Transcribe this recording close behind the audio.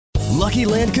Lucky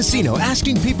Land Casino,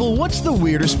 asking people, what's the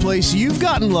weirdest place you've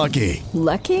gotten lucky?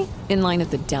 Lucky? In line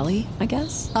at the deli, I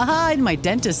guess? Aha, in my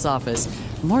dentist's office.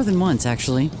 More than once,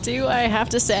 actually. Do I have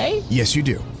to say? Yes, you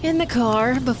do. In the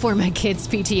car before my kids'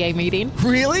 PTA meeting.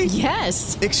 Really?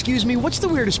 Yes. Excuse me, what's the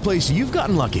weirdest place you've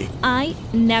gotten lucky? I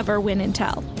never win and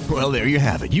tell. Well, there you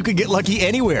have it. You can get lucky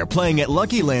anywhere, playing at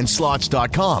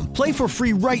LuckyLandSlots.com. Play for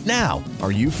free right now.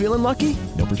 Are you feeling lucky?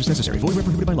 No purchase necessary. Void where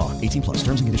prohibited by law. 18 plus.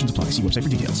 Terms and conditions apply. See website for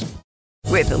details.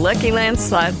 With the Lucky Land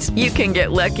Slots, you can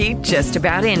get lucky just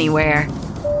about anywhere.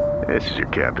 This is your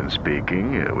captain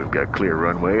speaking. We've got clear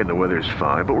runway and the weather's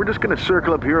fine, but we're just going to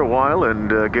circle up here a while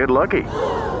and get lucky.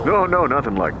 No,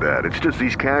 nothing like that. It's just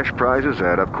these cash prizes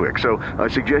add up quick. So I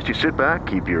suggest you sit back,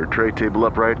 keep your tray table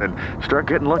upright, and start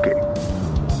getting lucky.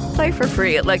 Play for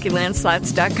free at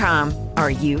LuckyLandSlots.com.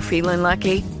 Are you feeling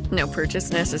lucky? No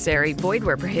purchase necessary. Void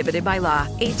where prohibited by law.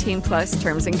 18 plus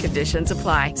terms and conditions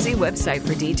apply. See website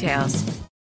for details.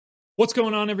 What's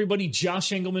going on, everybody?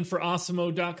 Josh Engelman for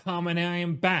Awesemo.com, and I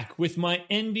am back with my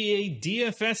NBA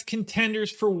DFS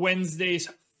contenders for Wednesday's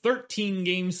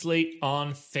 13-game slate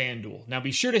on FanDuel. Now,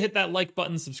 be sure to hit that like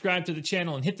button, subscribe to the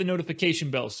channel, and hit the notification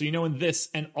bell so you know when this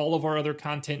and all of our other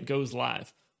content goes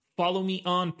live. Follow me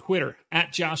on Twitter,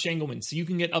 at Josh Engelman, so you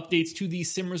can get updates to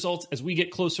these sim results as we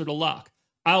get closer to lock.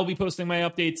 I'll be posting my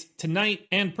updates tonight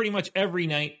and pretty much every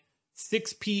night,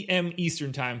 6 p.m.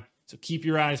 Eastern Time. So keep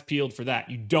your eyes peeled for that.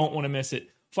 You don't want to miss it.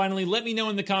 Finally, let me know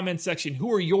in the comments section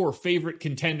who are your favorite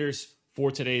contenders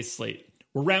for today's slate.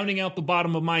 We're rounding out the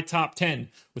bottom of my top 10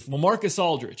 with LaMarcus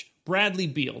Aldridge, Bradley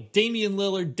Beal, Damian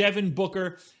Lillard, Devin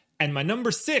Booker, and my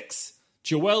number 6,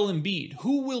 Joel Embiid.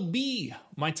 Who will be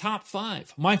my top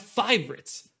 5, my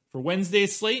favorites for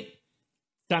Wednesday's slate?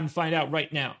 Time to find out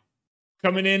right now.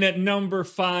 Coming in at number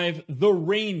 5, the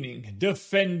reigning,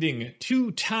 defending,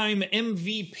 two-time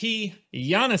MVP,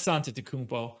 Giannis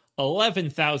Antetokounmpo,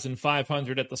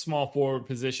 11,500 at the small forward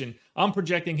position. I'm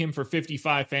projecting him for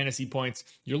 55 fantasy points.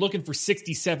 You're looking for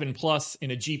 67 plus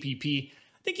in a GPP.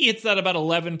 I think he hits that about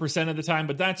 11% of the time,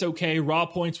 but that's okay. Raw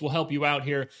points will help you out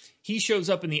here. He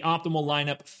shows up in the optimal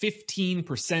lineup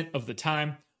 15% of the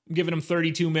time. I'm giving him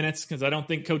 32 minutes because I don't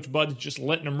think Coach Bud's just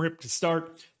letting him rip to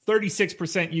start.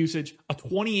 36% usage, a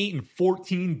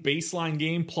 28-14 baseline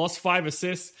game, plus 5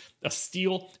 assists, a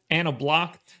steal, and a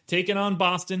block. Taking on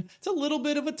Boston. It's a little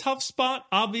bit of a tough spot,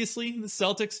 obviously. The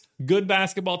Celtics, good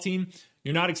basketball team.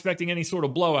 You're not expecting any sort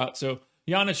of blowout, so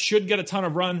Giannis should get a ton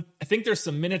of run. I think there's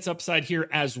some minutes upside here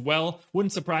as well.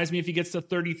 Wouldn't surprise me if he gets to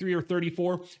 33 or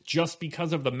 34 just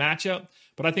because of the matchup.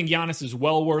 But I think Giannis is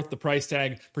well worth the price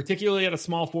tag, particularly at a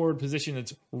small forward position.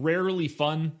 It's rarely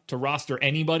fun to roster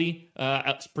anybody,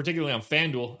 particularly on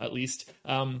FanDuel at least.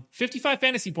 55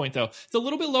 fantasy point, though. It's a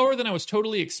little bit lower than I was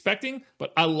totally expecting,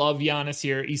 but I love Giannis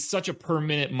here. He's such a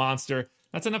per-minute monster.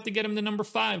 That's enough to get him to number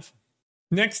 5.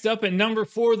 Next up at number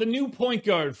 4, the new point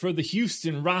guard for the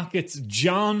Houston Rockets,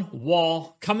 John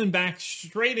Wall, coming back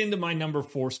straight into my number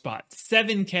 4 spot.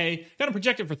 7K, got him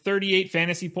projected for 38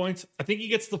 fantasy points. I think he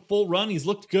gets the full run. He's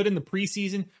looked good in the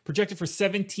preseason, projected for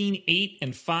 17, 8,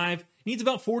 and 5. Needs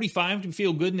about 45 to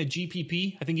feel good in a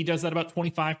GPP. I think he does that about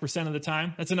 25% of the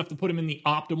time. That's enough to put him in the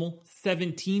optimal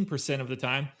 17% of the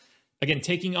time. Again,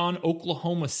 taking on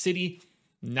Oklahoma City,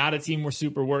 not a team we're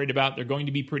super worried about. They're going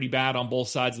to be pretty bad on both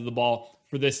sides of the ball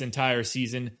for this entire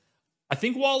season. I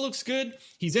think Wall looks good.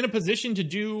 He's in a position to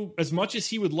do as much as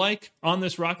he would like on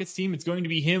this Rockets team. It's going to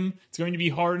be him. It's going to be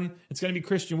Harden. It's going to be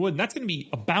Christian Wood. And that's going to be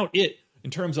about it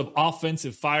in terms of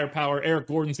offensive firepower. Eric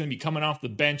Gordon's going to be coming off the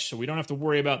bench, so we don't have to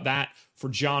worry about that for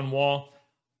John Wall.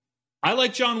 I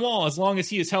like John Wall as long as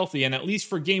he is healthy, and at least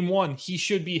for game 1, he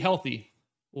should be healthy.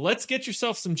 Let's get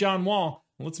yourself some John Wall.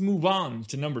 Let's move on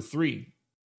to number 3.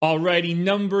 Alrighty,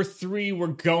 number 3, we're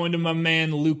going to my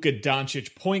man Luka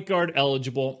Doncic, point guard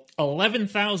eligible,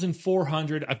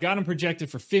 11,400. I've got him projected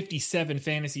for 57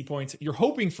 fantasy points. You're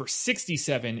hoping for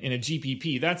 67 in a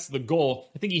GPP. That's the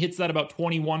goal. I think he hits that about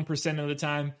 21% of the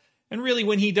time. And really,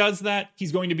 when he does that,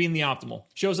 he's going to be in the optimal.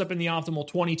 Shows up in the optimal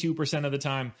 22% of the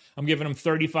time. I'm giving him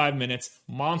 35 minutes,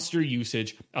 monster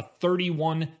usage, a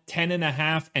 31,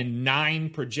 10.5, and 9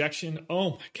 projection.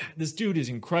 Oh my God, this dude is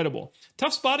incredible.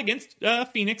 Tough spot against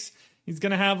Phoenix. He's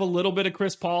going to have a little bit of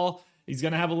Chris Paul. He's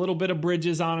going to have a little bit of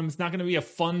Bridges on him. It's not going to be a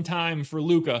fun time for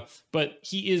Luka, but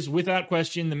he is, without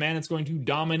question, the man that's going to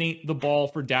dominate the ball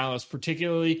for Dallas,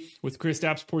 particularly with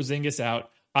Kristaps Porzingis out.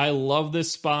 I love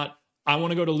this spot. I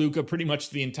want to go to Luka pretty much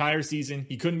the entire season.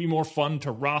 He couldn't be more fun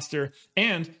to roster.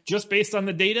 And just based on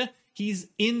the data, he's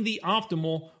in the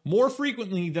optimal more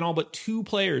frequently than all but 2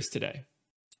 players today.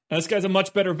 Now, this guy's a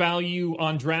much better value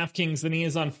on DraftKings than he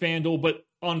is on FanDuel, but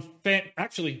on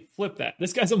actually flip that.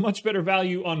 This guy's a much better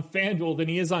value on FanDuel than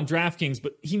he is on DraftKings,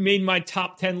 but he made my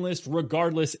top 10 list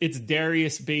regardless. It's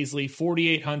Darius Baisley,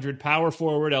 4,800, power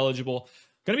forward eligible.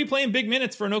 Going to be playing big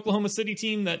minutes for an Oklahoma City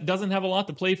team that doesn't have a lot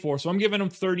to play for, so I'm giving him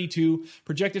 32,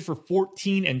 projected for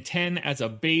 14 and 10 as a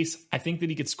base. I think that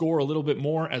he could score a little bit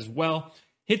more as well.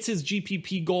 Hits his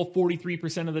GPP goal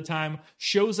 43% of the time,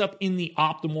 shows up in the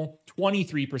optimal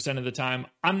 23% of the time.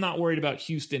 I'm not worried about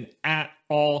Houston at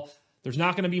all. There's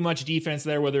not going to be much defense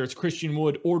there, whether it's Christian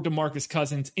Wood or DeMarcus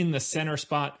Cousins in the center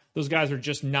spot. Those guys are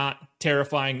just not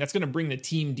terrifying. That's going to bring the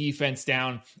team defense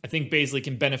down. I think Baisley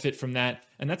can benefit from that,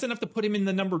 and that's enough to put him in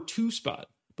the number 2 spot.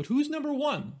 But who's number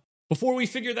 1? Before we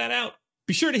figure that out,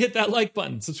 be sure to hit that like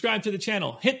button, subscribe to the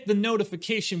channel, hit the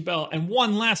notification bell, and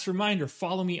one last reminder,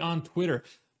 follow me on Twitter.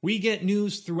 We get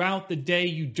news throughout the day.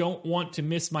 You don't want to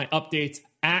miss my updates.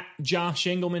 At Josh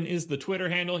Engelman is the Twitter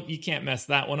handle. You can't mess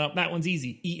that one up. That one's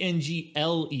easy.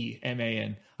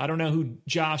 ENGLEMAN. I don't know who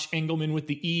Josh Engelman with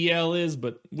the EL is,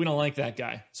 but we don't like that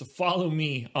guy. So follow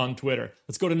me on Twitter.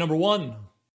 Let's go to number 1.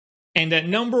 And at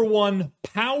number 1,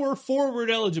 power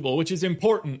forward eligible, which is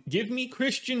important. Give me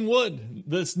Christian Wood,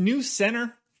 this new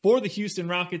center for the Houston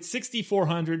Rockets,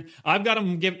 6,400. I've got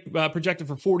him projected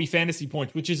for 40 fantasy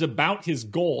points, which is about his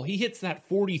goal. He hits that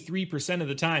 43% of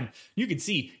the time. You can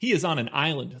see he is on an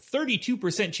island.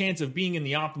 32% chance of being in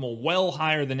the optimal, well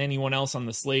higher than anyone else on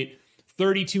the slate.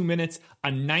 32 minutes, a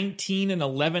 19 and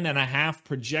 11 and a half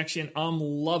projection. I'm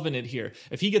loving it here.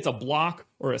 If he gets a block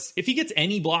if he gets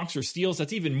any blocks or steals,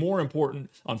 that's even more important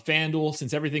on FanDuel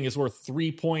since everything is worth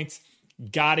 3 points.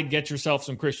 Got to get yourself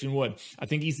some Christian Wood. I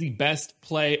think he's the best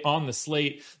play on the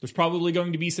slate. There's probably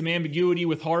going to be some ambiguity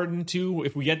with Harden too.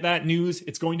 If we get that news,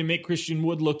 it's going to make Christian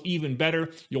Wood look even better.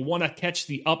 You'll want to catch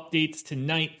the updates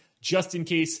tonight just in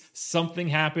case something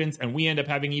happens and we end up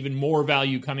having even more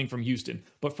value coming from Houston.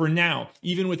 But for now,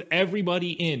 even with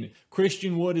everybody in,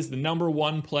 Christian Wood is the number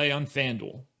 1 play on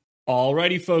FanDuel.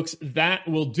 Alrighty, folks, that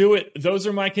will do it. Those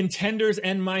are my contenders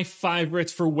and my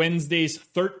favorites for Wednesday's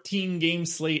 13-game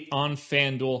slate on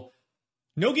FanDuel.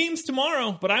 No games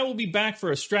tomorrow, but I will be back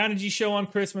for a strategy show on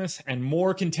Christmas and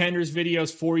more contenders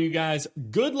videos for you guys.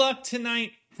 Good luck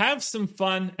tonight. Have some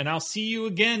fun, and I'll see you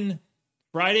again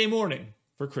Friday morning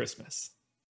for Christmas.